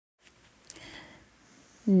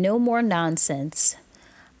No more nonsense.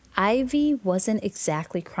 Ivy wasn't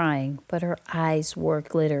exactly crying, but her eyes were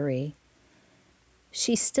glittery.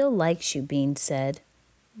 She still likes you, Bean said.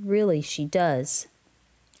 Really, she does.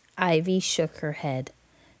 Ivy shook her head.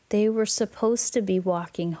 They were supposed to be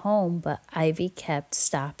walking home, but Ivy kept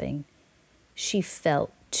stopping. She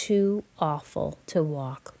felt too awful to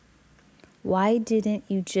walk. Why didn't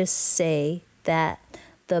you just say that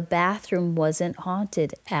the bathroom wasn't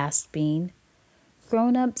haunted? Asked Bean.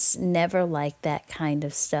 Grown-ups never like that kind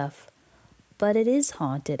of stuff. But it is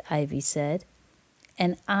haunted, Ivy said.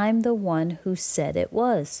 And I'm the one who said it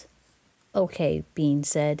was. Okay, Bean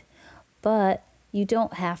said, but you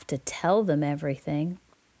don't have to tell them everything.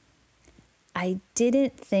 I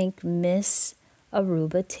didn't think Miss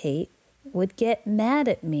Aruba Tate would get mad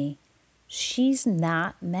at me. She's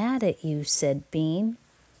not mad at you, said Bean.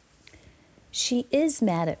 She is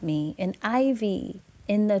mad at me, and Ivy,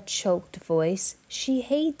 in the choked voice, she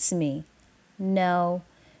hates me. No,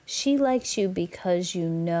 she likes you because you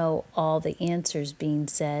know all the answers, Bean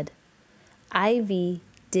said. Ivy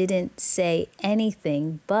didn't say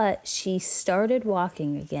anything, but she started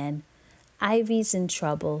walking again. Ivy's in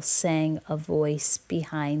trouble, sang a voice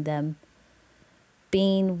behind them.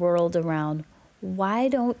 Bean whirled around. Why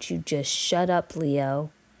don't you just shut up, Leo?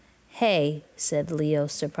 Hey, said Leo,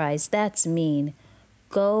 surprised. That's mean.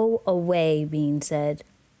 Go away, Bean said.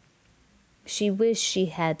 She wished she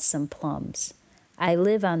had some plums. I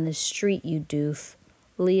live on the street, you doof.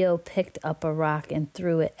 Leo picked up a rock and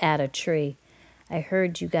threw it at a tree. I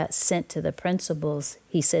heard you got sent to the principal's,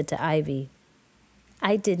 he said to Ivy.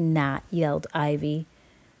 I did not, yelled Ivy.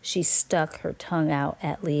 She stuck her tongue out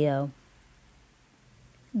at Leo.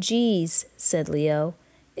 Geez, said Leo,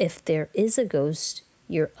 if there is a ghost,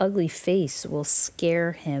 your ugly face will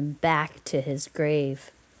scare him back to his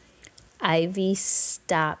grave. Ivy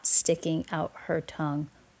stopped sticking out her tongue.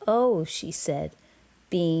 Oh, she said.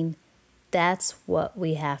 Bean, that's what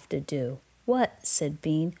we have to do. What? Said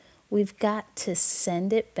Bean. We've got to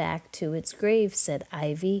send it back to its grave, said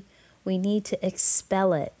Ivy. We need to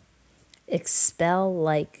expel it. Expel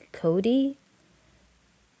like Cody?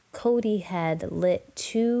 Cody had lit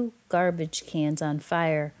 2 garbage cans on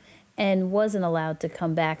fire and wasn't allowed to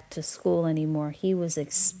come back to school anymore. He was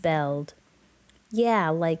expelled. Yeah,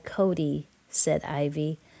 like Cody, said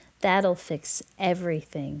Ivy. That'll fix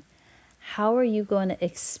everything. How are you going to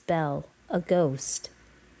expel a ghost?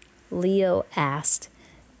 Leo asked.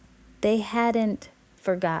 They hadn't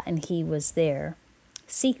forgotten he was there.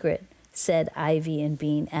 Secret, said Ivy and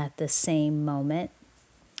Bean at the same moment.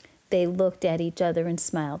 They looked at each other and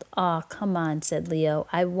smiled. Aw, come on, said Leo.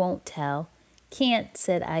 I won't tell. Can't,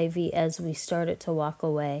 said Ivy as we started to walk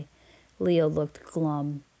away. Leo looked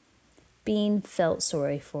glum. Bean felt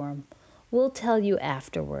sorry for him. We'll tell you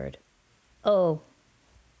afterward. Oh,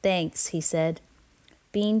 thanks, he said.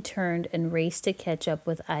 Bean turned and raced to catch up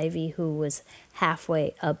with Ivy, who was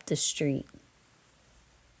halfway up the street.